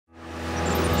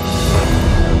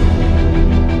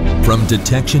From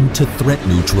detection to threat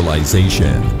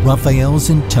neutralization, Rafael's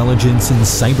intelligence and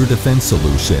cyber defense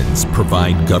solutions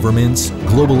provide governments,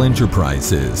 global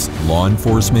enterprises, law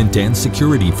enforcement and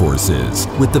security forces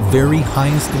with the very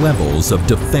highest levels of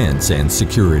defense and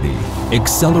security.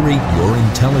 Accelerate your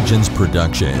intelligence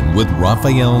production with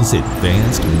Rafael's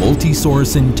advanced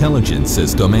multi-source intelligence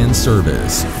system and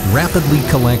service, rapidly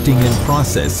collecting and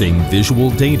processing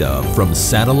visual data from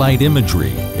satellite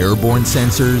imagery, airborne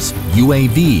sensors,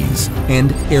 UAVs,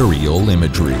 and aerial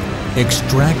imagery.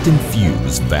 Extract and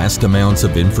fuse vast amounts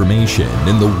of information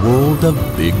in the world of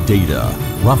big data.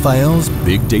 Rafael's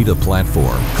big data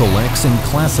platform collects and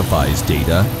classifies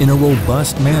data in a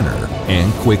robust manner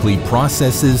and quickly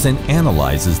processes and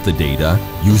analyzes the data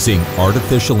using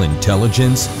artificial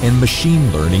intelligence and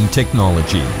machine learning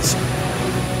technologies,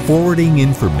 forwarding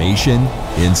information,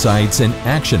 insights, and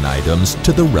action items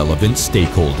to the relevant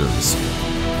stakeholders.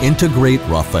 Integrate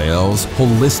Rafael's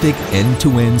holistic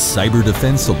end-to-end cyber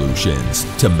defense solutions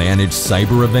to manage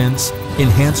cyber events,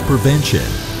 enhance prevention,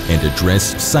 and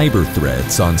address cyber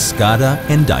threats on SCADA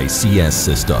and ICS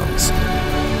systems.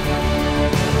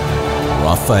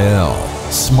 Rafael,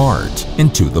 smart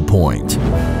and to the point.